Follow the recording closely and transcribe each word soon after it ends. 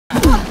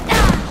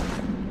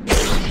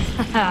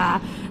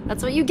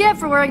That's what you get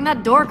for wearing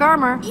that dork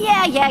armor.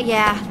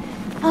 Yeah.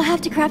 I'll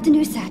have to craft a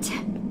new set.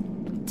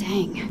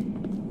 Dang.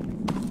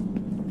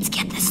 Let's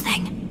get this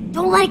thing.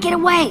 Don't let it get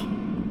away.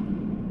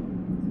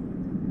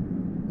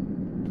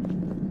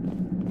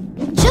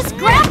 Just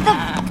grab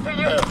the...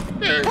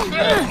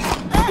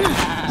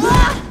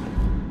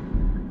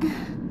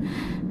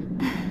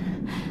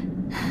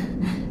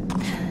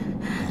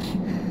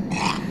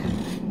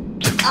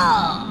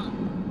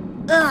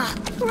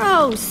 Ugh,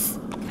 gross.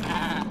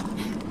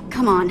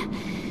 Come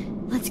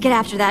on, let's get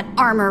after that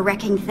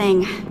armor-wrecking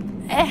thing.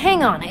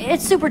 Hang on,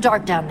 it's super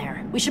dark down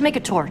there. We should make a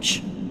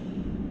torch.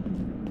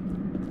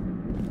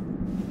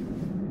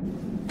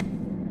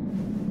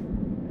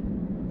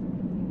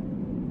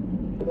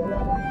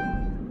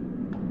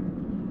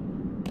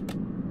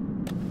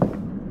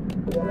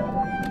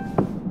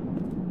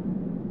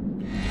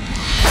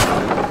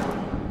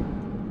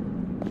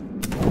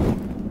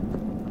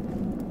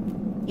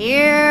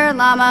 Here,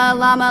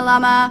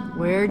 llama.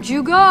 Where'd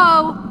you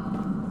go?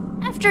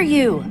 After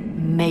you,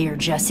 Mayor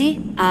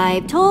Jesse.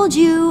 I've told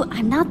you,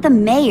 I'm not the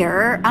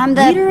mayor, I'm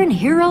the... Leader and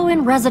hero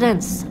in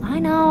residence. I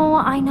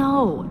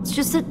know. It's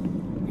just that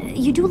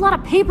you do a lot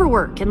of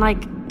paperwork and,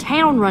 like,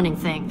 town running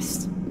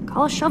things.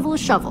 Call a shovel,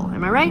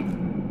 am I right?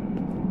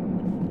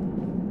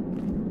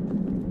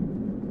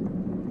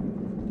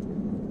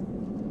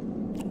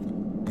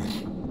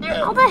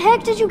 How the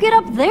heck did you get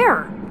up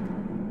there?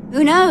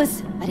 Who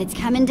knows, but it's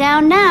coming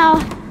down now.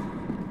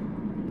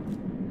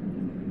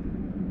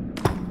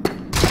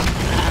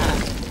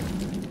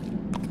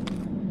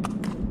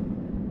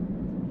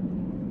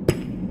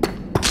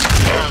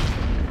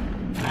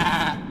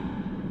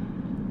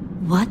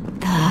 What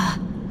the...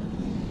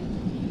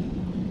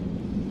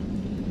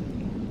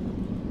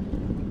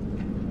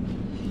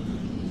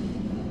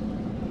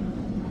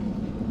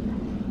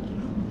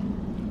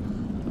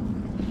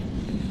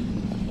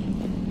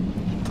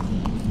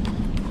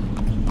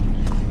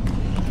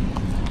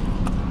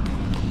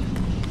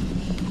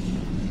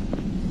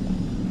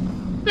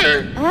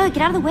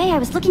 get out of the way, I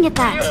was looking at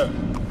that.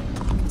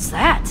 What's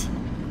that?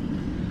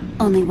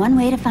 Only one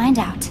way to find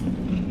out.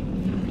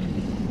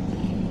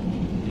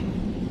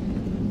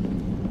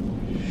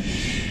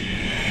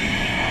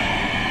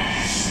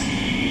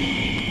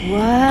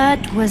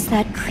 What was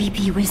that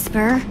creepy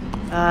whisper?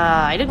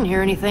 I didn't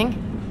hear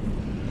anything.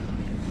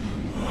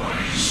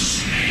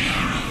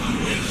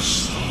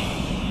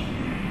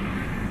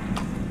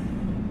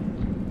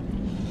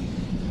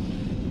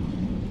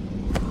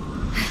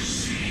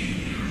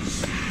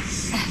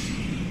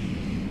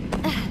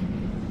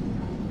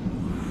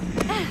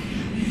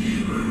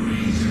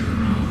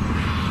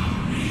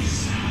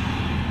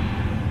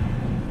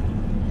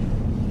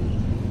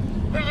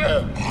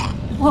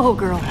 Whoa,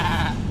 girl.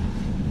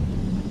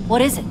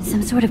 What is it?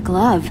 Some sort of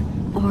glove.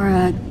 Or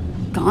a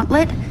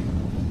gauntlet?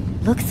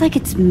 Looks like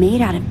it's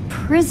made out of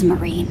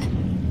prismarine.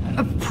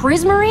 A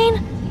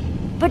prismarine?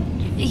 But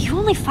you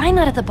only find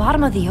that at the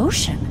bottom of the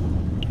ocean.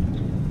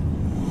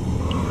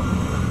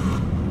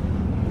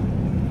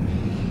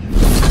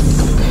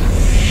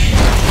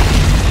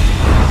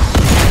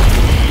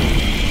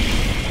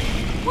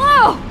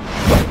 Whoa!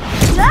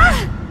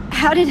 Ah!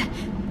 How did...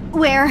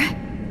 Where...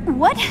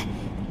 What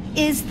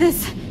is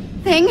this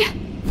thing?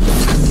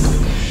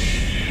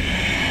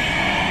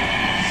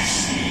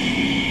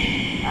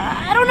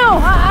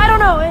 I don't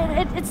know.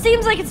 It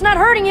seems like it's not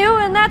hurting you,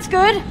 and that's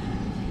good.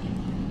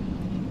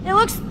 It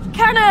looks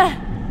kinda...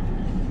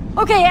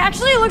 Okay,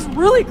 actually it looks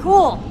really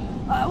cool.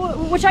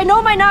 Which I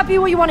know might not be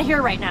what you want to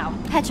hear right now.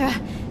 Petra,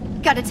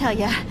 gotta tell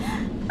ya,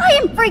 I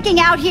am freaking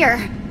out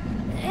here.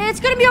 It's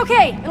gonna be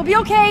okay. It'll be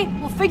okay.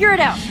 We'll figure it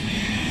out.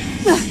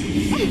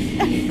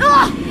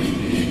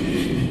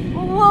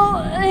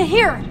 Well,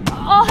 here.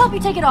 I'll help you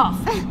take it off.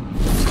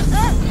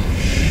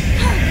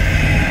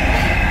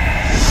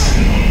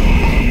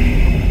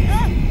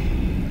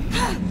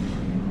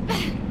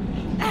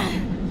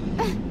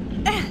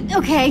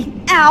 Okay,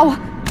 ow,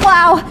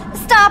 wow,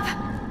 stop!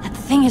 That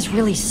thing is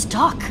really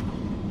stuck.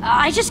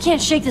 I just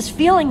can't shake this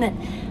feeling that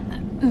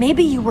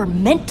maybe you were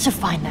meant to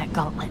find that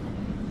gauntlet.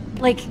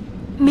 Like,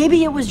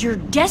 maybe it was your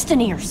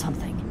destiny or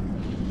something.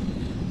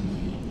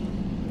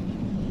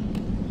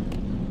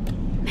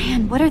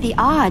 Man, what are the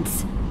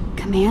odds?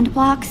 Command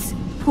blocks?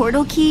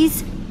 Portal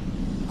keys?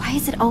 Why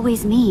is it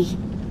always me?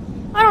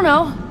 I don't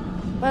know,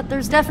 but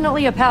there's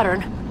definitely a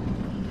pattern.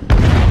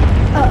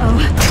 Uh-oh.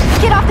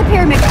 Get off the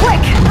pyramid,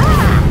 quick!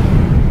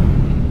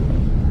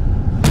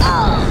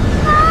 Ah!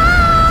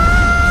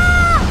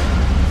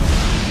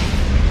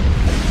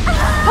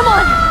 Come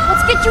on,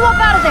 let's get you up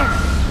out of there.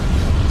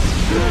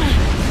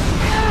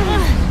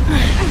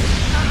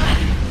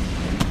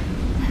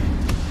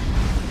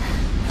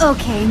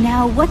 Okay,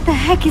 now what the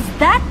heck is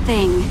that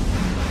thing?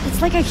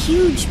 It's like a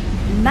huge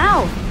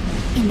mouth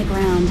in the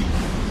ground.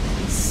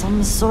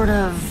 Some sort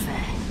of...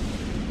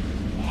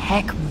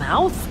 heck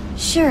mouth?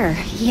 Sure,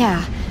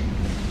 yeah.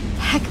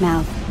 Heck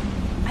mouth.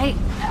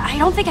 I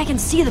don't think I can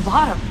see the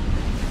bottom.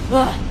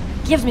 Ugh,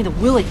 gives me the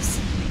willies.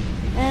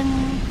 And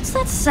what's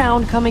that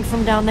sound coming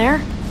from down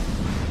there?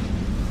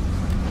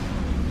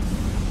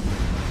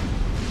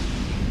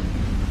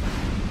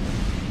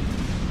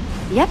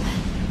 Yep.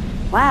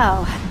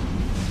 Wow.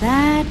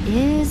 That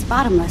is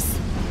bottomless.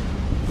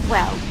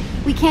 Well,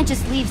 we can't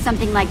just leave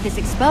something like this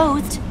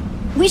exposed.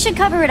 We should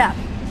cover it up.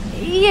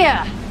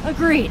 Yeah,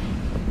 agreed.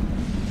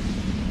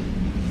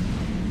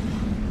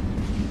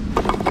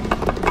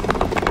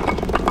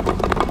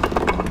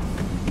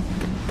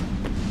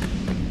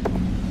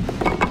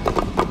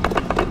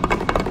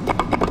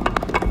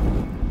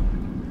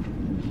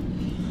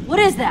 What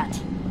is that?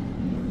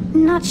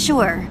 Not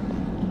sure,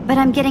 but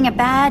I'm getting a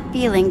bad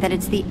feeling that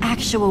it's the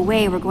actual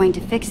way we're going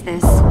to fix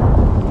this.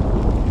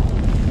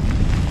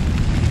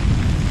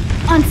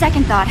 On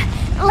second thought,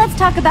 let's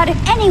talk about it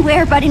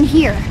anywhere but in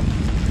here.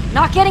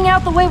 Not getting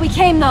out the way we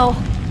came, though.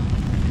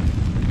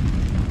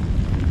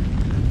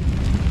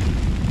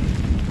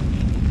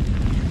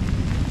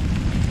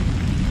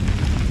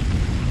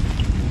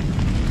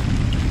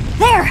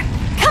 There!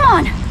 Come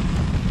on!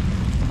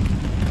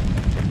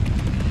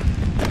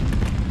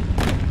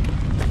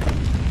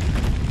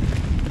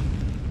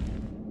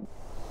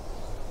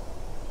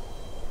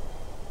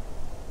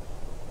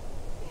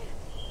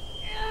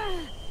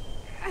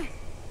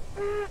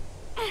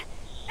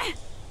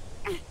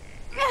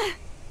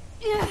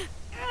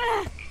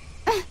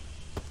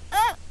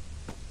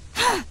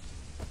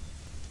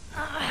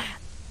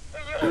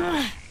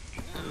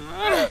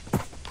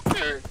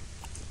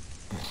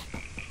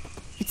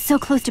 It's so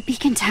close to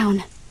Beacon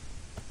Town.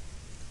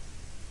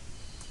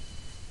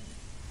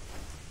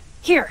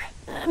 Here,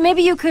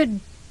 maybe you could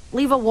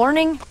leave a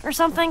warning or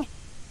something?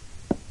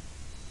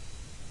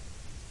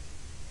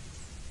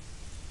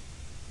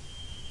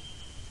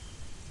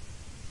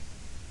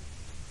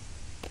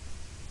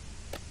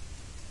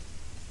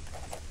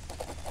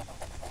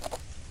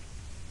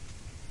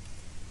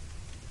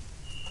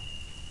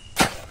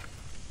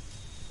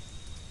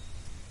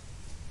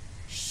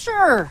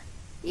 Sure.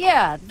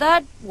 Yeah,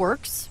 that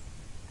works.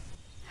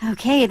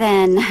 Okay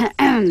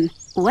then,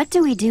 what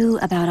do we do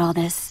about all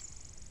this?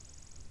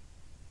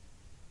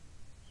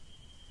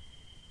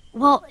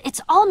 Well, it's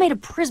all made of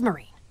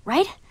prismarine,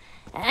 right?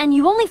 And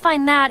you only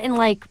find that in,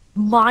 like,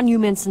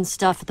 monuments and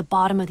stuff at the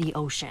bottom of the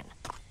ocean.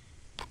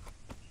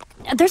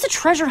 There's a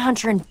treasure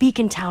hunter in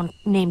Beacon Town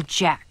named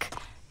Jack.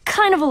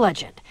 Kind of a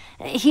legend.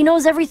 He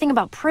knows everything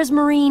about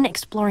prismarine,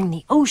 exploring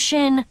the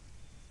ocean.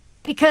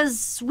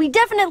 Because we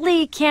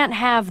definitely can't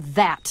have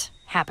that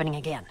happening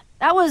again.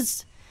 That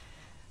was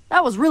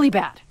really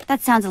bad.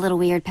 That sounds a little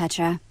weird,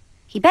 Petra.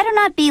 He better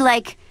not be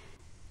like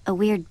a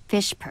weird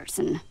fish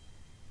person.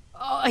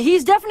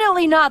 He's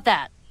definitely not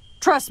that.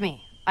 Trust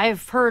me,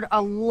 I've heard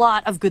a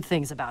lot of good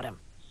things about him.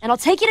 And I'll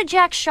take you to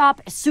Jack's shop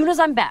as soon as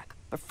I'm back.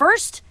 But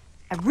first,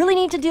 I really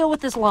need to deal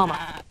with this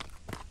llama.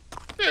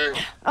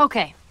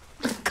 Okay,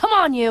 come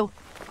on, you.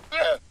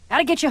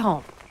 Gotta get you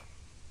home.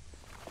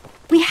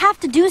 We have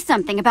to do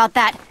something about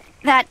that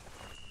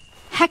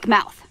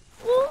heckmouth.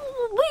 Well,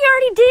 we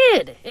already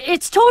did.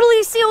 It's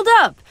totally sealed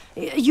up.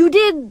 You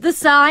did the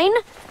sign.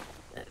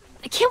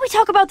 Can't we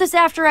talk about this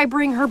after I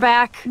bring her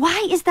back?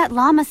 Why is that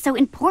llama so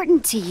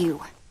important to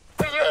you?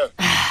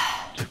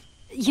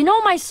 You know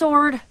my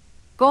sword?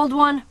 Gold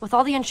one, with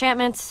all the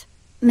enchantments?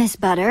 Miss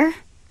Butter?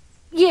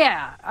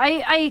 Yeah,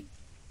 I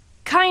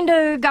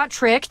kinda got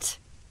tricked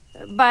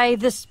by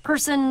this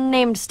person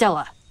named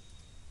Stella.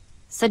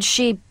 Said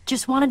she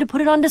just wanted to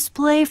put it on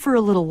display for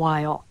a little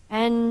while.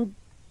 And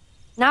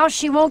now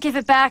she won't give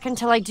it back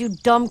until I do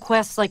dumb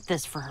quests like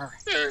this for her.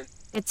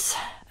 It's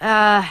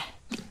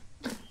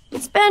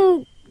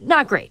been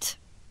not great.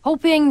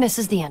 Hoping this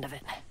is the end of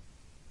it.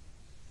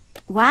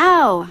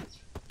 Wow.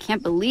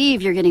 Can't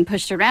believe you're getting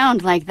pushed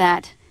around like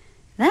that.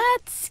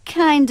 That's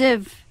kind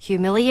of...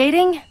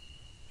 humiliating?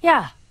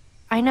 Yeah,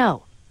 I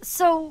know.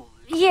 So,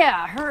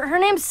 yeah, her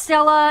name's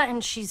Stella,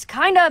 and she's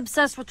kinda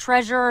obsessed with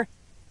treasure.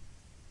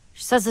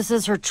 She says this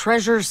is her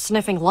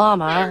treasure-sniffing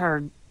llama,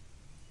 or...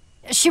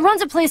 She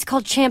runs a place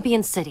called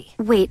Champion City.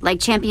 Wait, like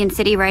Champion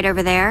City right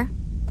over there?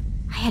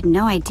 I had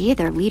no idea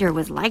their leader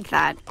was like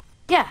that.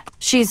 Yeah,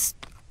 she's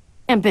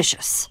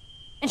ambitious.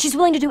 And she's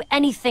willing to do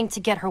anything to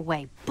get her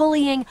way.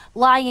 Bullying,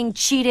 lying,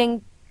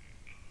 cheating.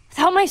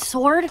 Without my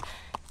sword,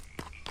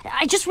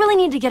 I just really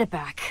need to get it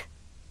back.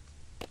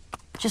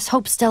 Just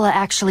hope Stella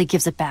actually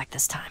gives it back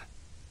this time.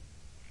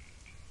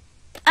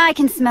 I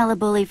can smell a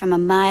bully from a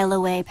mile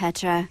away,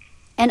 Petra.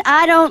 And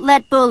I don't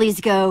let bullies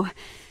go.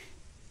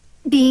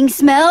 Being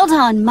smelled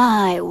on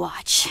my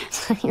watch.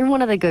 You're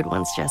one of the good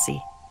ones,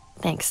 Jessie.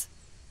 Thanks.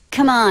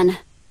 Come on.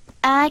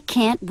 I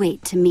can't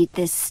wait to meet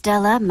this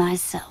Stella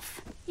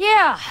myself.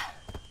 Yeah.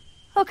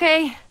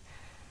 Okay.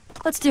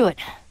 Let's do it.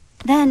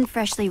 Then,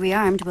 freshly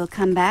rearmed, we'll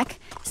come back,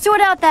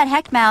 sort out that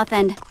heckmouth,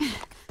 and...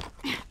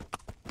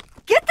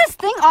 get this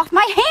thing off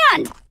my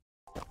hand!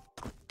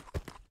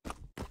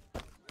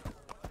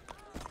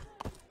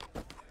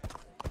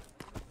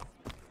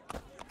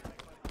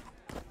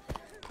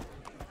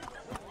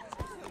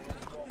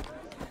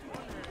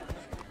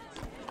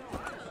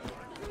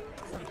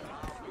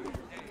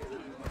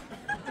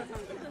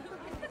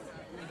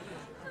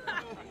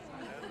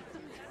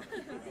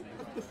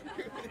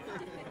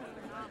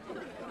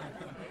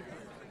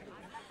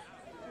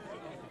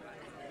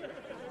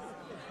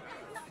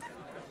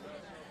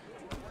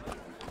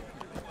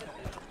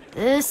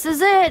 This is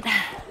it.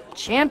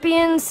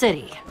 Champion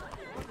City.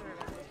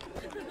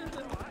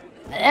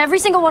 Every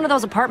single one of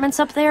those apartments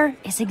up there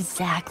is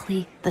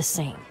exactly the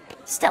same.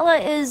 Stella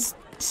is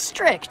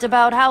strict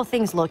about how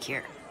things look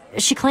here.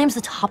 She claims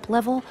the top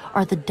level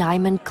are the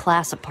diamond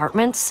class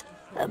apartments,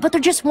 but they're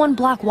just one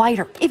block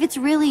wider. If it's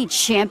really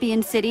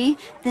Champion City,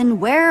 then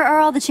where are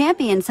all the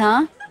champions,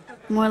 huh?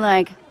 More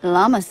like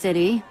Llama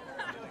City.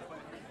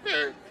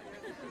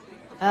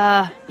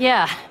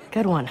 Yeah,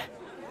 good one.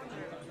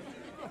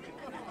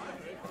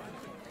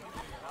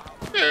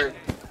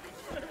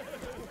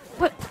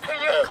 What?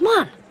 Come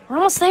on, we're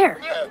almost there.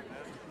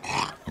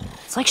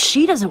 It's like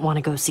she doesn't want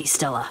to go see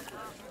Stella.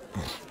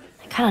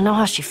 I kind of know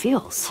how she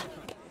feels.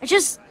 I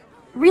just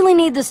really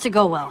need this to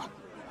go well.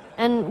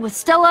 And with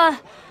Stella,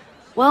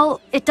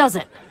 well, it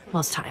doesn't,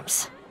 most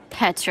times.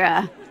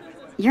 Petra,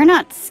 you're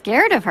not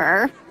scared of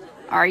her,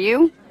 are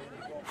you?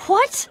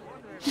 What?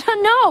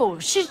 No,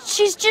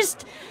 she's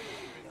just...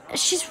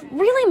 She's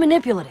really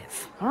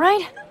manipulative, all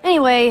right?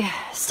 Anyway,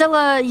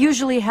 Stella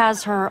usually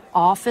has her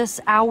office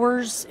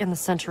hours in the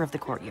center of the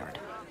courtyard.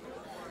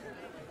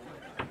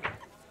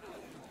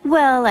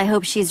 Well, I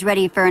hope she's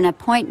ready for an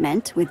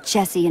appointment with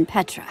Jesse and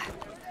Petra.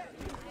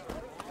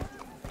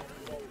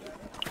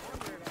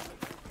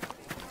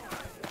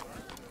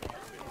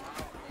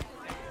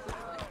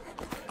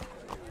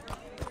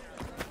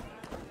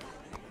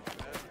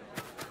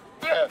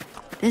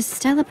 This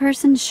Stella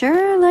person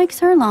sure likes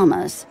her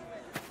llamas.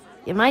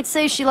 You might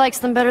say she likes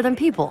them better than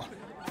people.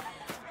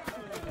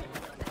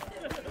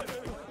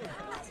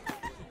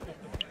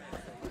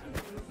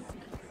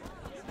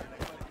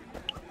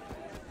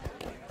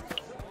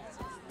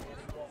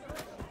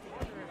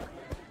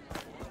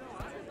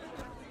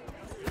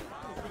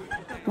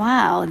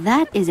 Wow,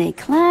 that is a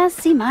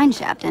classy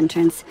mineshaft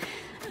entrance.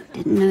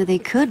 Didn't know they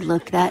could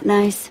look that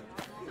nice.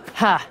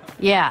 Ha,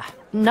 yeah.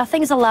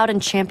 Nothing's allowed in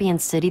Champion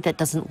City that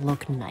doesn't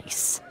look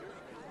nice.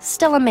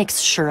 Stella makes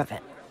sure of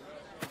it.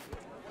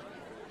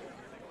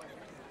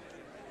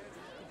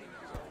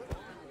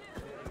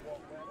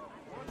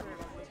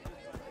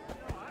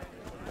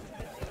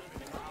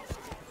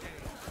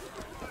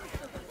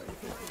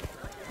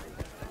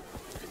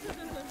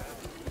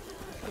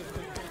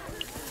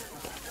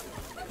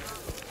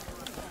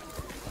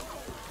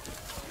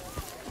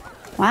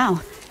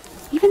 Wow,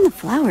 even the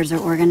flowers are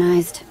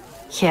organized.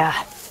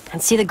 Yeah, and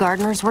see the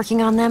gardeners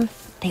working on them?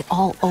 They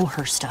all owe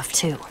her stuff,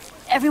 too.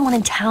 Everyone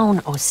in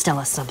town owes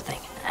Stella something.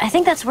 I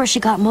think that's where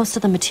she got most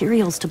of the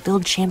materials to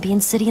build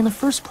Champion City in the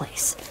first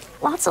place.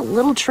 Lots of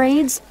little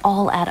trades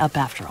all add up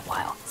after a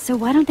while. So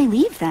why don't they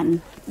leave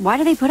then? Why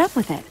do they put up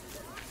with it?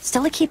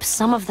 Stella keeps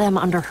some of them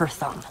under her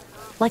thumb,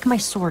 like my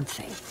sword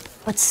thing.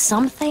 But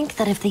some think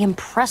that if they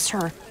impress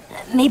her,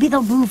 maybe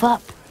they'll move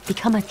up,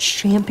 become a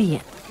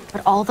champion.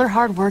 But all their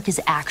hard work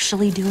is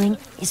actually doing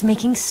is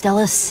making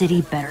Stella's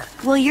city better.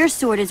 Well, your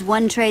sword is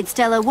one trade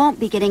Stella won't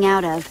be getting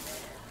out of.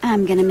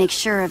 I'm gonna make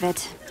sure of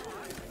it.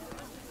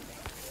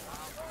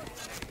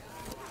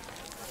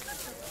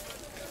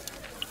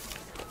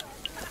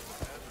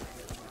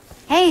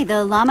 Hey,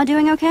 the llama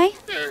doing okay?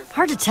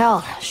 Hard to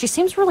tell. She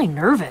seems really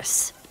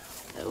nervous.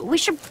 We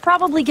should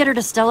probably get her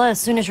to Stella as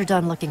soon as you're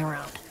done looking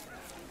around.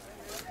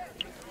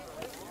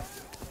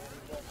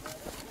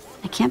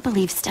 I can't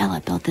believe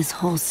Stella built this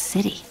whole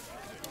city.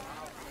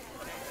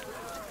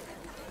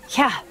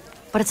 Yeah,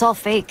 but it's all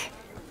fake.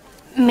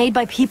 Made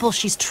by people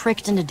she's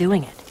tricked into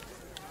doing it.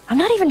 I'm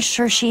not even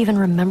sure she even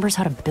remembers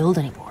how to build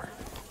anymore.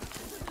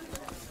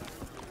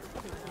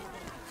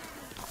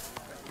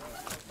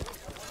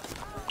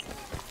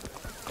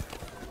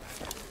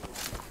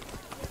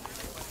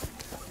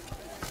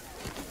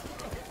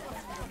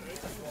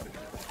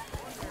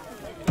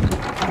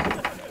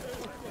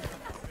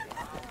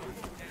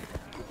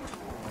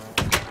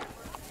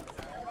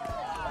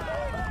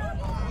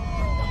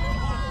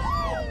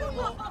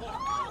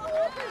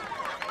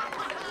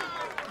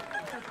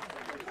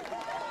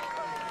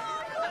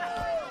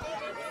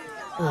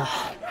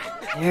 Ugh,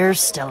 there's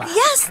Stella.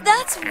 Yes,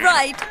 that's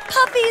right.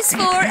 Puppies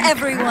for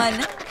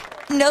everyone.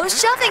 No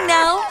shoving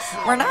now.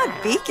 We're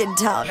not beacon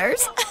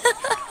towners.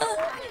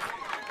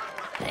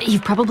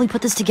 You've probably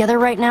put this together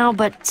right now,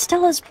 but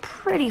Stella's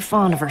pretty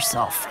fond of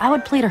herself. I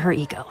would play to her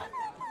ego.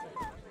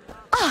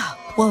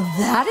 Well,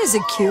 that is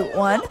a cute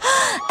one.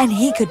 And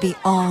he could be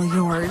all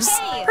yours.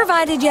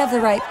 Provided you have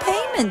the right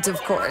payment,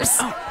 of course.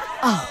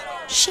 Oh,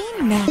 she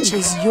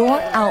matches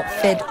your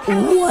outfit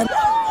one.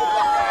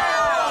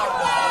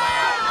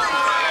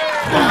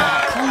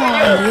 Come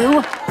on,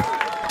 you.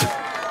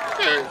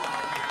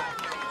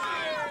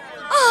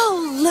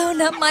 Oh,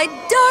 Luna, my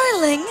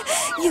darling.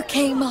 You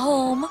came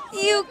home.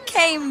 You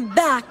came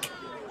back.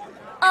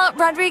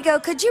 Rodrigo,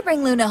 could you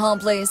bring Luna home,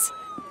 please?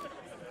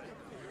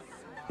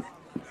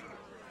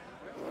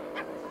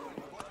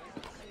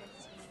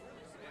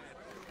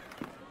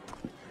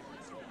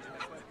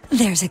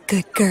 There's a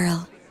good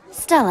girl.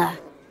 Stella.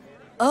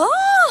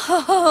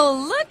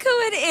 Oh, look who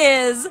it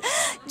is!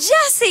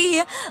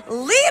 Jessie,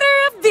 leader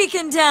of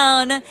Beacon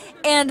Town,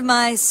 and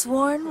my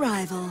sworn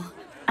rival.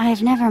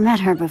 I've never met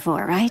her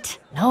before, right?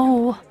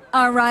 No,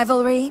 Our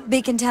rivalry,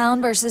 Beacon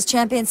Town versus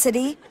Champion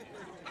City.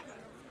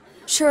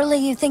 Surely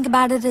you think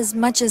about it as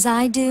much as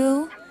I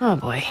do? Oh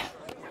boy.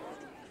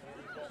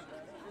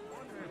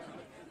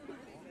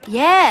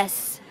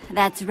 Yes,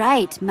 that's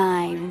right,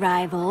 my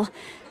rival.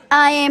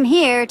 I am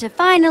here to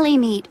finally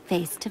meet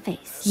face to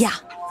face. Yeah,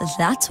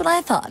 that's what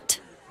I thought.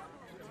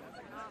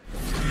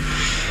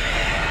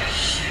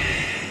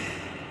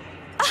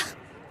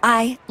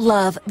 I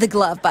love the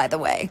glove, by the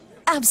way.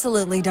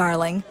 Absolutely,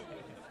 darling.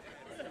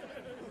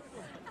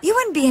 You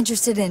wouldn't be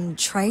interested in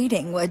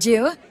trading, would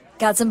you?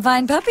 Got some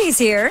fine puppies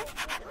here.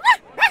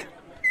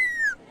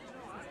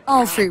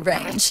 All free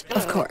range,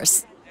 of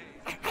course.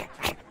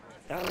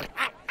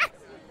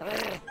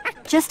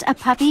 Just a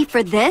puppy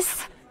for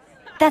this?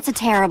 That's a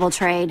terrible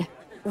trade.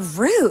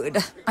 Rude.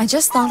 I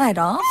just thought I'd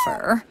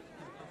offer.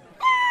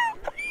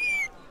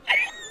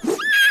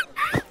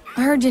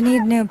 I heard you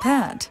need a new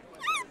pet.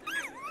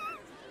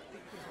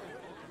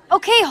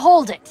 Okay,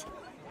 hold it.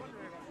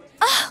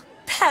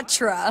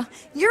 Petra,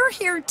 you're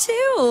here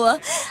too.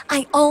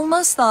 I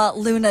almost thought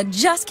Luna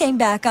just came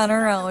back on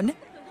her own.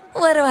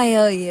 What do I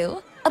owe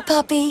you? A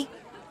puppy?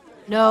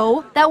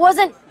 No, that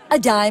wasn't... A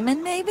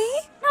diamond, maybe?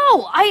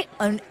 No,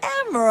 An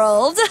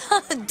emerald?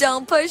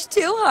 Don't push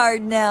too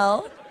hard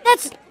now.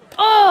 That's...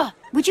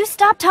 Would you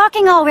stop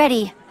talking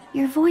already?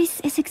 Your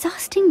voice is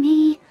exhausting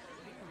me.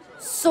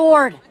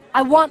 Sword.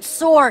 I want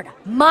sword.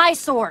 My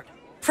sword.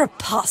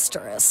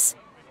 Preposterous.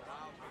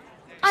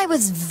 I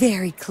was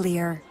very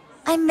clear.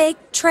 I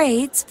make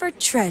trades for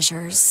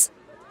treasures.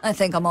 I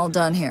think I'm all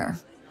done here.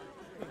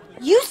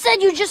 You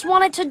said you just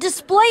wanted to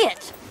display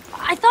it.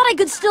 I thought I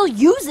could still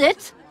use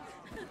it.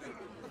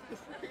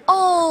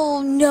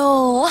 Oh,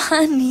 no,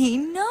 honey,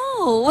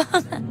 no.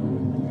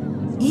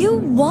 You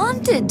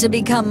wanted to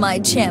become my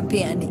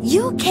champion.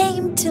 You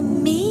came to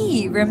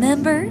me,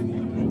 remember?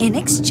 In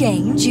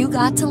exchange, you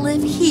got to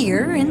live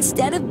here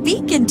instead of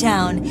Beacon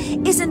Town.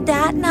 Isn't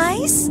that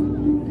nice?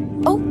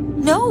 Oh,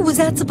 no, was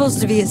that supposed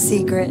to be a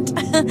secret?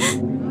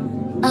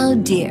 Oh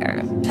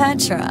dear,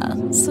 Petra,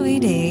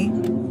 sweetie.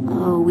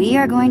 Oh, we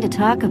are going to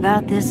talk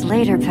about this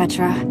later,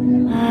 Petra.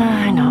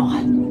 I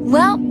know.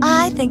 Well,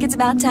 I think it's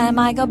about time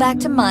I go back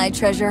to my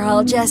treasure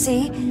haul,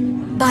 Jessie.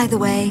 By the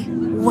way,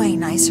 way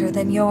nicer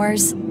than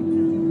yours.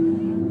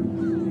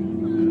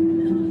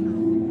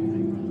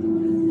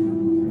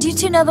 Do you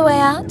two know the way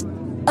out?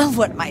 Oh,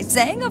 what am I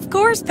saying? Of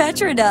course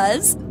Petra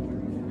does.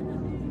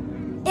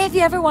 If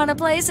you ever want a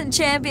place in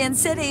Champion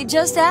City,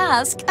 just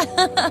ask.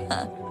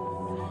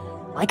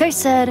 Like I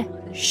said,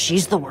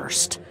 she's the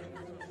worst.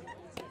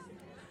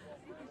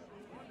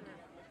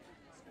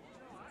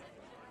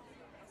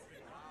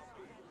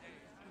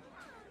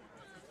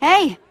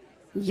 Hey,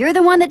 you're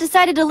the one that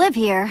decided to live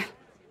here.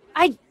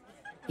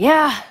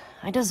 Yeah,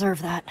 I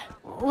deserve that.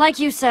 Like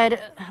you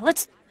said,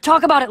 let's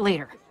talk about it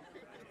later.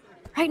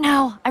 Right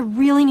now, I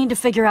really need to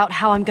figure out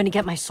how I'm gonna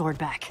get my sword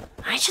back.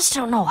 I just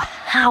don't know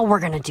how we're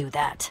gonna do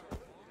that.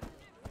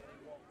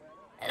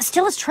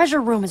 Stella's treasure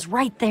room is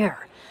right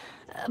there.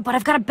 But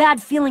I've got a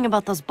bad feeling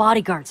about those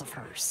bodyguards of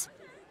hers.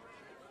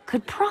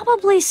 Could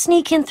probably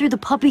sneak in through the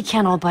puppy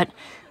kennel, but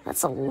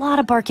that's a lot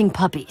of barking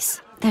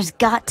puppies. There's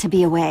got to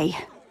be a way.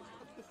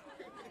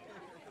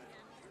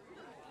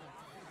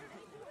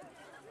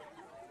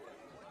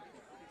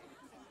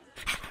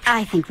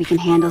 I think we can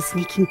handle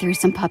sneaking through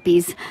some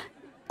puppies.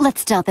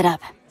 Let's stealth it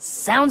up.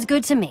 Sounds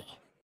good to me.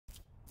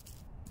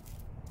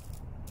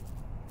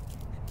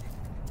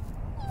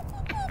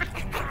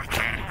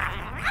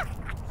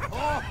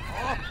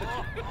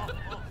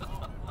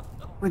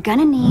 We're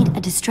gonna need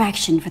a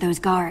distraction for those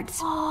guards.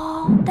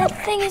 Oh,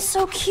 that thing is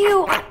so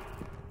cute.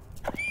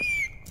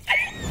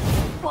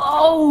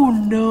 Oh,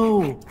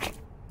 no.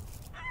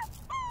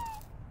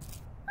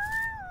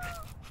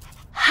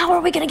 How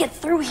are we gonna get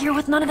through here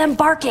with none of them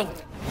barking?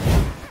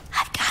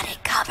 I've got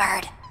it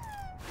covered.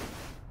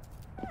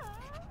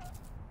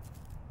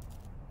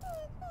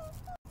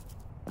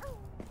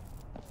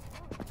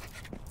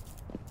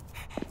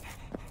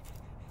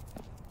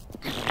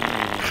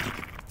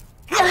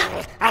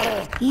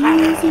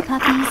 Easy,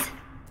 puppies.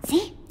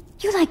 See?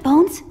 You like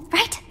bones,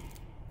 right?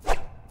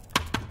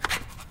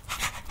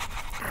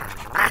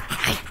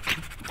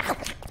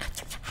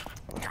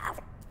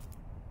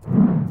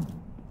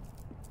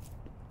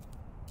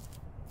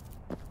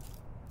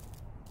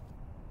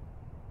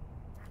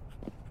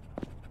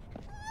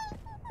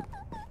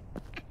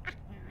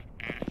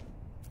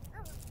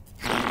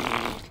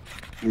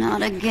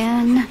 Not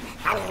again.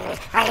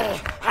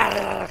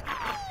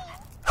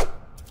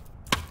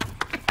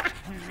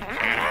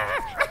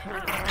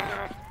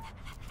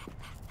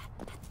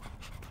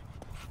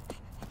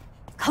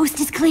 Coast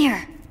is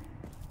clear.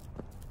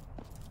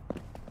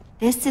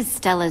 This is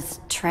Stella's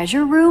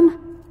treasure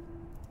room?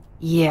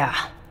 Yeah.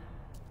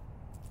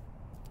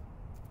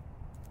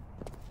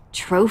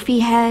 Trophy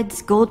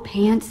heads, gold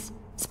pants,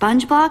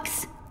 sponge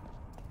box,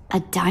 a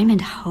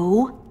diamond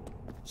hoe?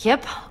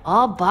 Yep,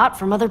 all bought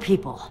from other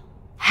people.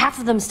 Half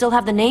of them still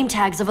have the name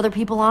tags of other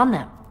people on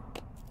them.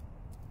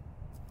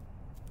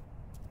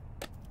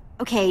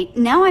 Okay,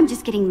 now I'm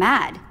just getting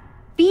mad.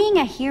 Being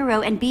a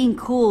hero and being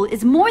cool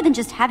is more than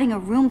just having a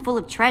room full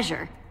of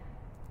treasure.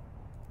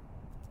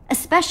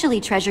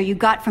 Especially treasure you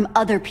got from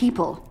other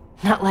people.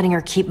 Not letting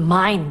her keep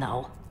mine,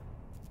 though.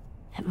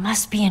 It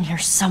must be in here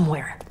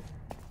somewhere.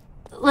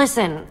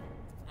 Listen,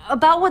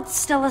 about what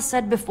Stella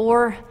said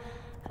before,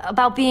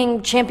 about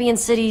being Champion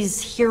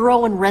City's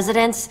hero in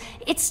residence,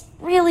 it's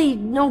really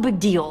no big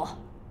deal.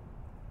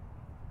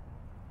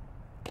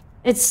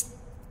 It's,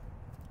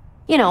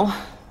 you know,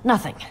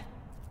 nothing.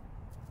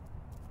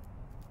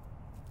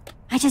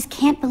 I just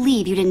can't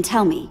believe you didn't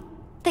tell me.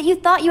 That you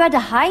thought you had to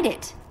hide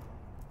it.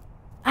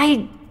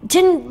 I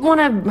didn't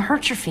want to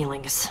hurt your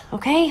feelings,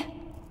 okay?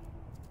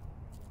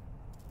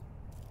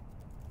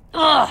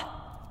 Ugh!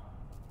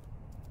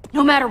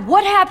 No matter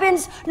what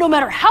happens, no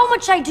matter how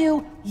much I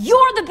do,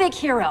 you're the big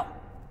hero.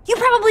 You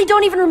probably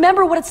don't even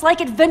remember what it's like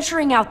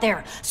adventuring out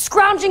there,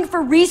 scrounging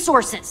for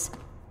resources.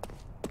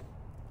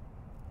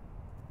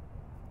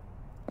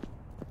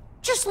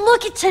 Just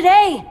look at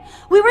today.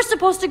 We were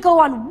supposed to go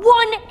on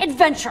one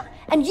adventure,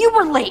 and you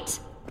were late.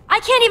 I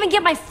can't even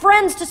get my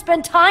friends to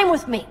spend time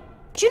with me.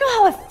 Do you know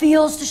how it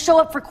feels to show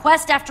up for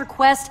quest after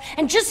quest,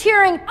 and just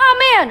hearing,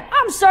 "Oh man,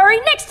 I'm sorry,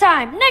 next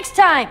time, next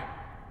time"?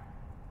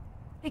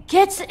 It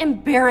gets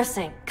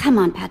embarrassing. Come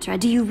on, Petra,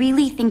 do you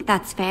really think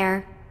that's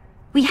fair?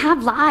 We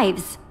have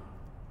lives.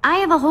 I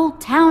have a whole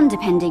town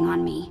depending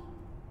on me.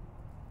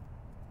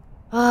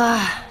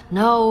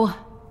 No,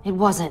 it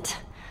wasn't.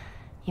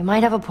 You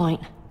might have a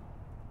point.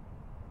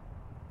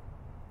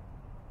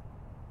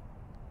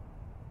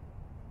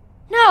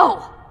 No!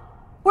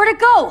 Where'd it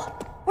go?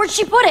 Where'd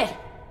she put it?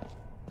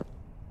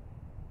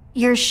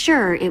 You're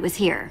sure it was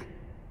here?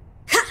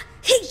 Ha!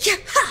 Hey,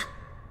 ha!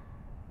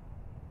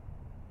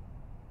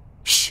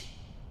 Shh!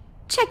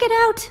 Check it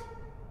out!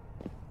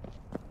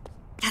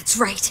 That's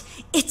right.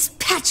 It's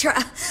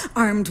Petra,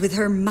 armed with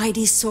her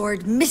mighty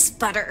sword, Miss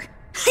Butter.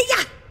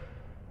 Hiya!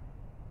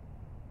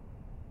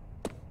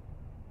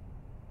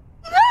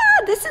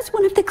 Ah, this is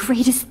one of the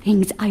greatest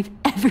things I've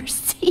ever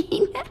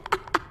seen.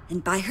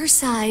 And by her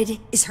side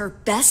is her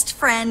best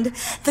friend,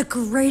 the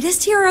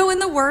greatest hero in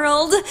the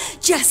world,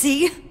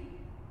 Jessie.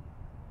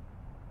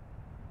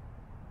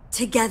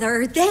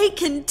 Together, they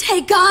can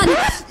take on...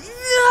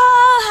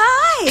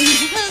 hi!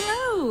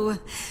 Hello.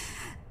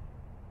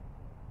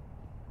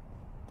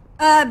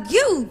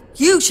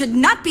 You should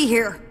not be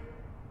here.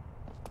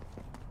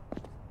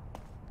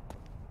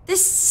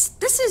 This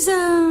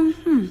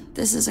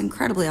is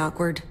incredibly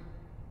awkward.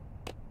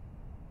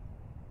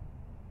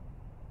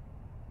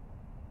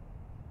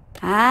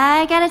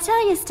 I gotta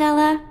tell you,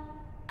 Stella,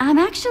 I'm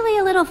actually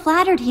a little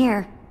flattered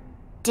here.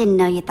 Didn't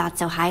know you thought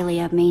so highly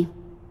of me.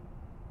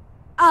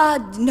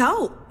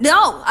 No,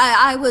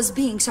 I was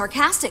being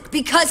sarcastic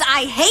because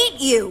I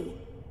hate you.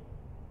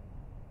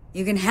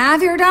 You can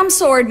have your dumb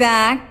sword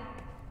back.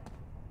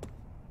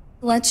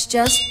 Let's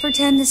just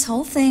pretend this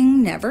whole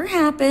thing never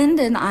happened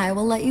and I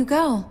will let you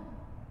go.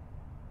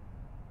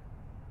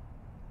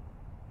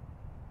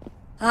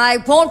 I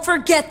won't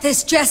forget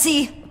this,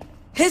 Jessie.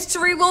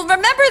 History will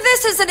remember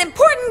this as an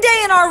important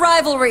day in our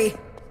rivalry.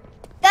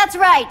 That's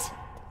right.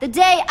 The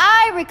day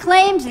I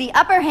reclaimed the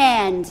upper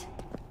hand.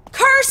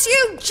 Curse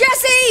you,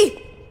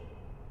 Jessie!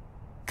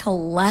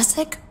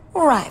 Classic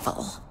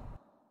rival.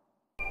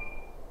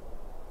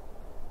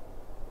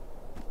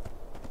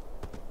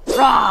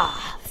 Rah!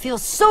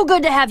 Feels so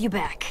good to have you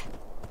back.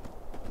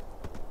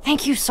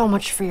 Thank you so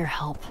much for your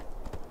help.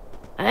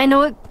 I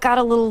know it got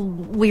a little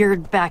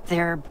weird back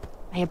there.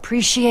 I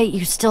appreciate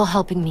you still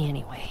helping me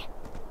anyway.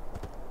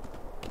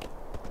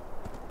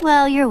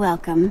 Well, you're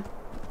welcome.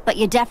 But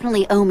you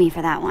definitely owe me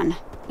for that one.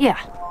 Yeah,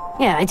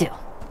 I do.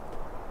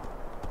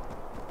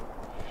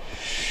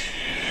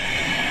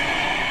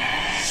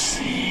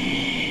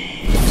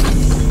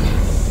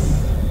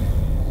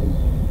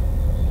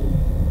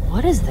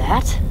 What is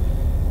that?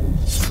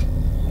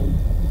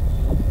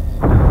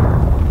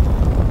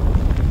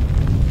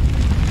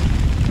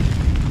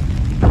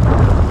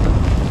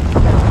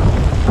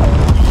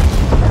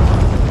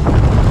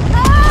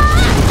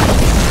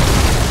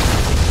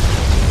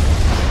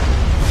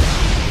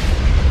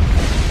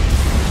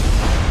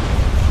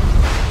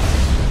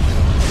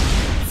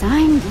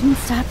 Sign didn't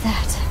stop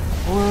that.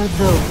 Or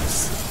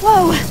those.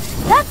 Whoa,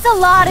 that's a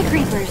lot of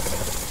creepers.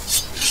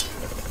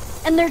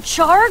 And they're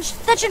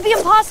charged? That should be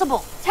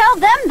impossible. Tell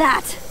them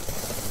that.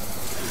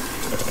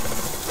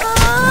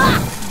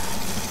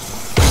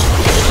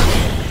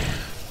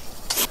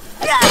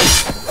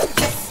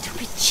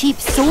 Stupid cheap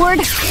sword.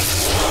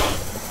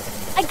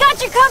 I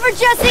got you covered,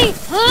 Jessie!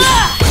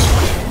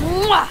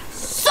 Mwah!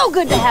 So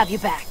good to have you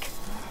back.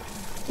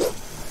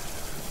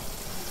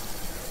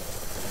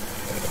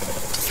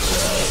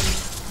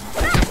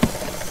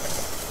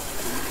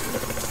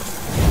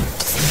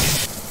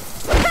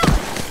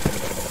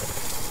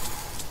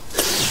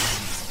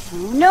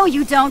 No,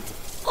 you don't.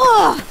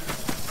 Ugh!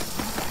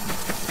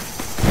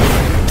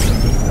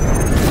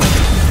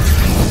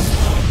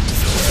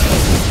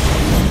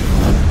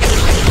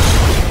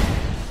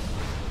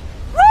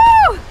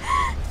 Woo!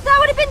 That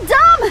would have been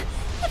dumb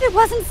if it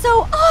wasn't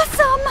so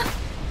awesome.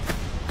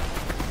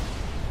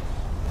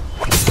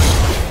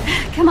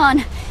 Come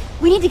on.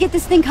 We need to get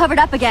this thing covered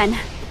up again.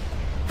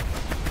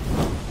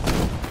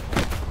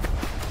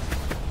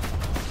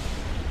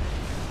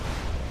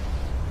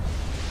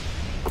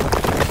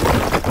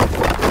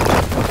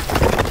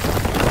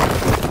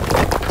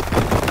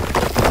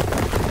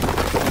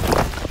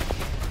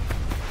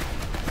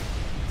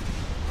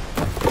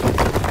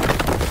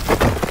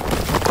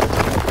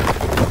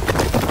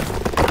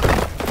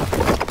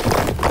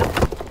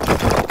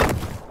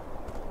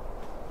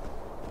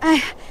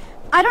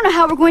 I don't know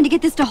how we're going to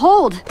get this to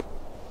hold.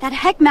 That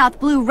heckmouth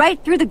blew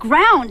right through the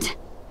ground.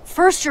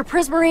 First your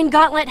prismarine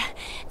gauntlet,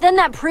 then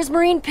that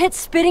prismarine pit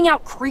spitting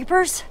out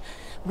creepers.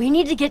 We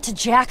need to get to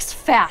Jack's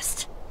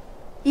fast.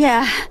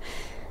 Yeah.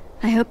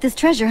 I hope this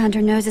treasure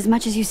hunter knows as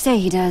much as you say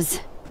he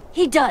does.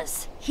 He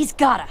does. He's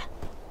gotta.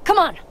 Come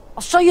on,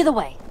 I'll show you the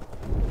way.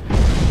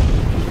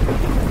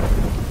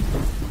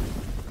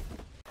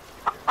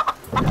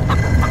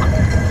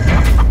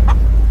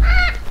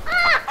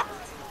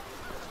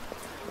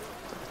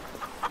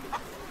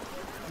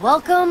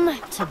 Welcome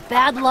to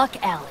Bad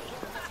Luck Alley.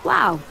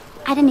 Wow.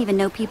 I didn't even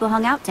know people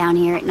hung out down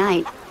here at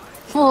night.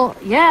 Well,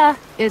 yeah,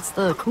 it's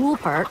the cool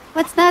part.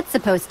 What's that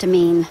supposed to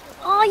mean?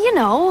 Oh, you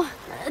know,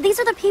 these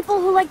are the people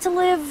who like to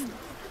live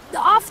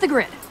off the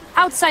grid,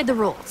 outside the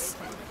rules.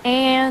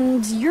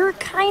 And you're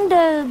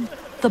kinda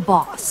the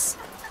boss.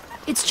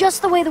 It's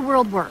just the way the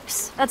world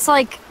works. That's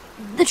like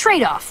the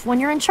trade-off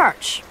when you're in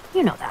charge.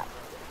 You know that.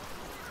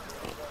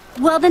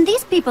 Well, then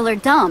these people are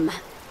dumb.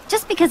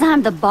 Just because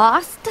I'm the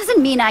boss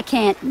doesn't mean I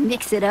can't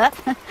mix it up.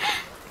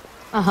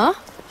 Uh-huh.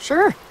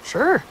 Sure,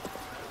 sure.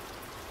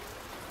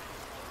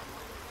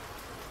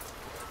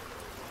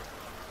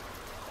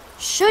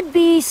 Should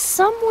be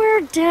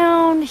somewhere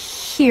down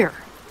here,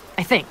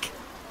 I think.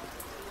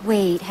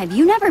 Wait, have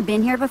you never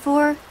been here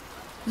before?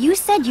 You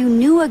said you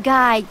knew a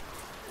guy...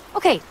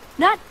 Okay,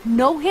 not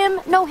know him,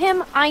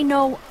 I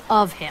know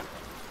of him.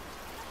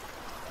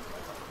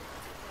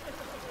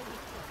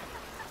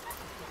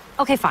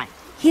 Okay, fine.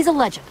 He's a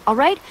legend, all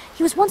right?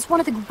 He was once one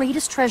of the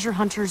greatest treasure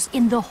hunters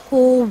in the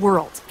whole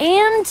world.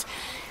 And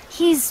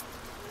he's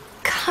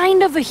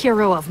kind of a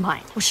hero of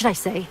mine. What should I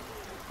say?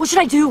 What should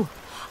I do?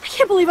 I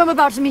can't believe I'm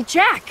about to meet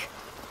Jack.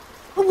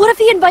 What if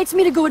he invites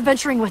me to go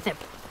adventuring with him?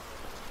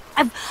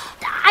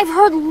 I've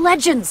heard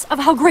legends of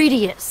how great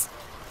he is.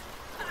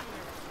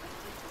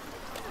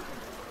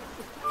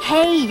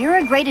 Hey, you're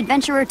a great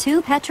adventurer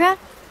too, Petra.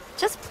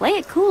 Just play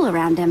it cool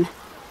around him.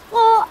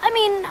 Well, I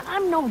mean,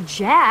 I'm no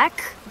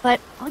Jack, but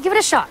I'll give it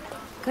a shot.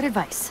 Good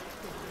advice.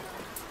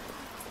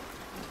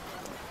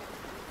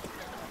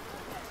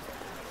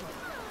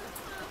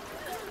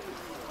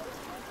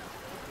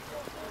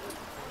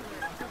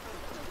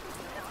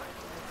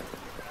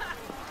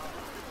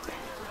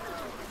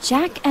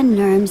 Jack and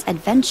Nerm's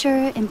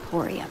Adventure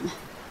Emporium.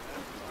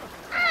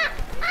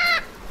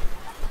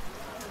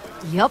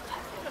 Yup,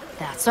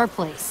 that's our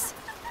place.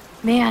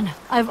 Man,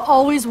 I've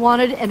always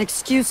wanted an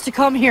excuse to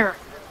come here.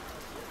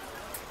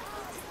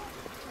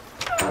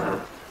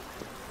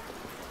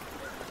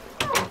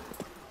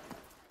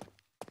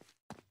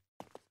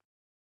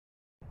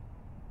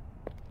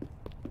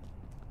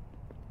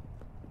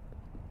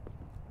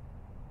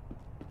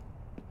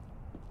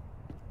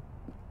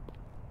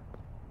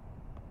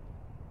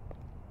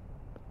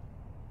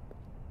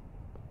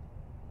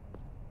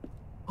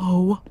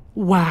 Oh,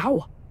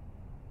 wow.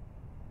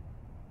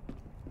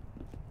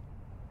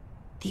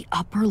 The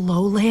upper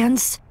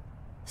lowlands?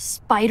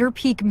 Spider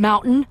Peak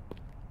Mountain?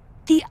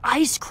 The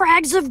ice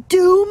crags of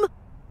doom?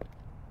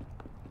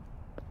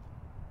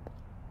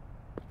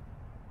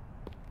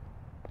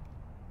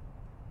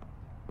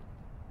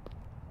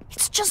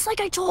 It's just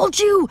like I told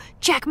you!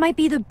 Jack might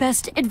be the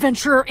best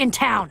adventurer in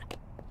town.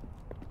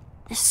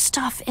 This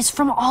stuff is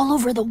from all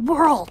over the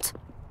world.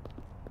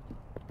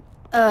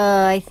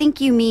 I think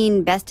you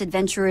mean best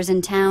adventurers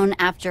in town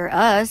after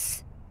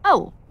us.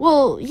 Oh,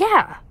 well,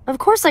 yeah, of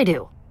course I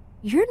do.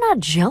 You're not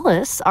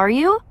jealous, are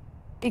you?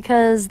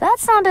 Because that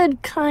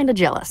sounded kinda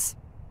jealous.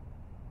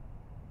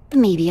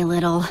 Maybe a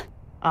little.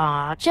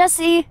 Aw,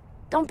 Jesse,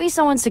 don't be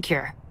so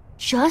insecure.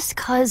 Just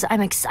 'cause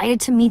I'm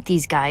excited to meet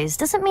these guys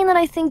doesn't mean that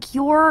I think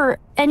you're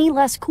any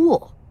less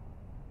cool.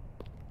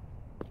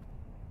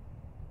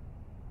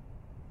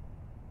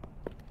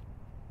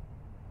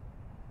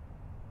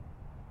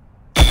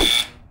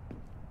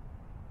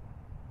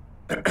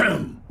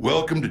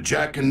 Welcome to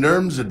Jack and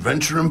Nerm's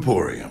Adventure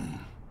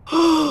Emporium.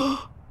 I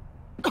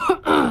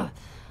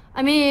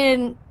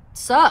mean,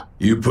 sup?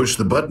 You pushed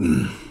the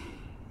button.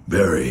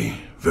 Very,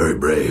 very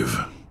brave.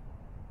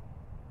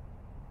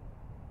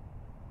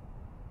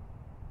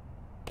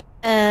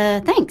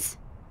 Thanks.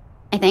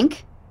 I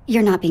think.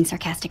 You're not being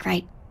sarcastic,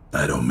 right?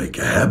 I don't make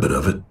a habit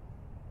of it.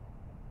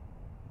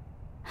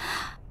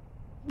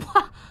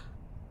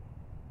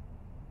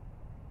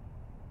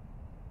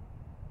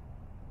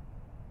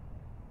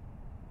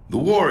 The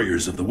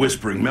warriors of the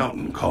Whispering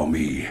Mountain call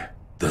me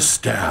the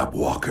Stab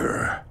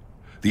Walker.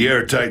 The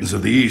Air Titans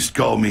of the East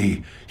call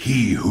me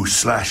he who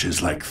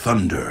slashes like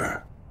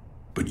thunder.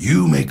 But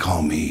you may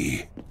call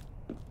me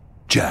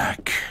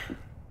Jack.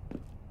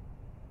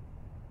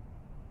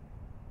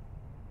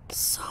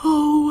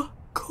 So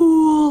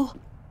cool.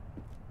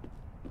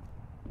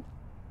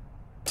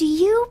 Do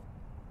you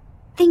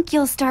think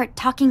you'll start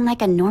talking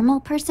like a normal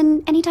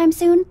person anytime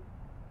soon?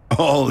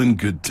 All in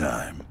good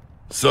time.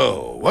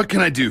 So, what can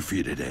I do for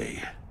you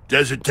today?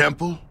 Desert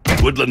temple?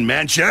 Woodland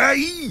mansion?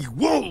 Aye,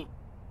 whoa!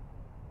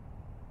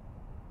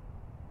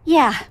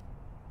 Yeah,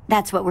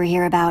 that's what we're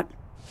here about.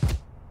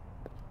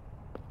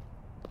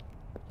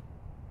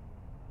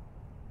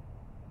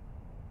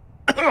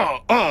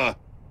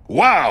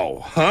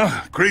 Wow,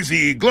 huh?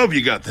 Crazy glove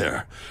you got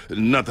there.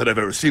 Not that I've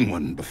ever seen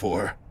one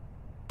before.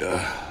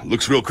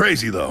 Looks real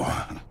crazy, though.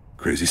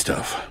 Crazy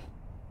stuff.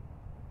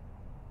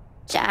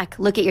 Jack,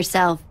 look at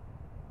yourself.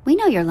 We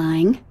know you're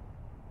lying.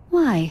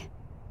 Why?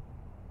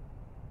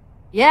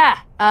 Yeah,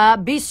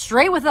 be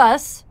straight with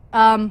us.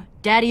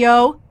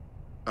 Daddy-o.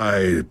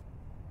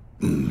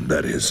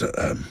 That is,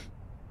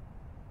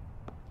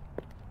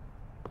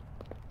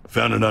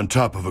 found it on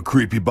top of a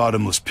creepy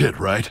bottomless pit,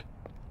 right?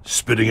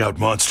 Spitting out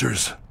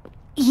monsters?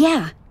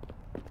 Yeah.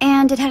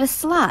 And it had a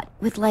slot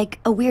with, like,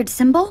 a weird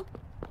symbol?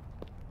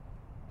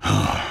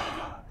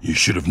 You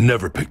should have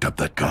never picked up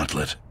that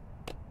gauntlet.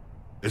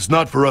 It's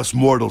not for us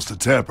mortals to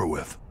tamper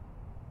with.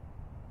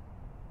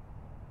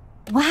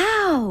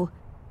 Wow!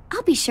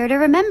 I'll be sure to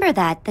remember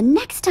that the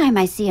next time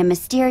I see a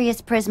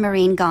mysterious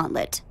prismarine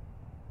gauntlet.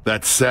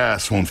 That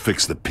sass won't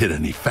fix the pit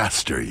any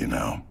faster, you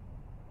know.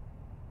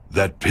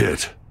 That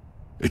pit,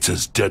 it's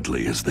as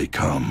deadly as they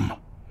come.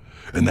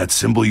 And that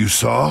symbol you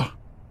saw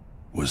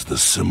was the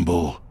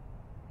symbol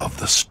of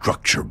the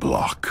structure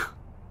block.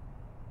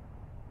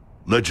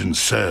 Legend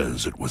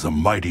says it was a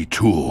mighty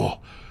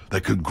tool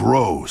that could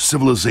grow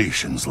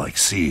civilizations like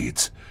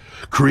seeds,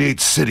 create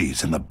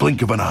cities in the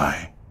blink of an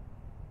eye.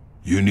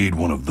 You need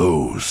one of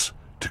those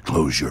to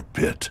close your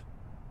pit.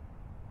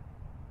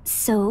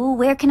 So,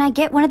 where can I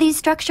get one of these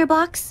structure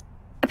blocks?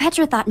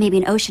 Petra thought maybe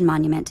an ocean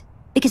monument.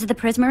 Because of the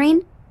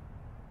prismarine?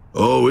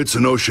 Oh, it's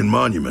an ocean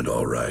monument,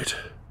 all right.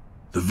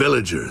 The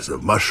villagers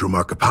of Mushroom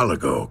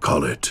Archipelago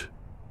call it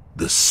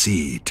the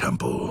Sea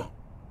Temple.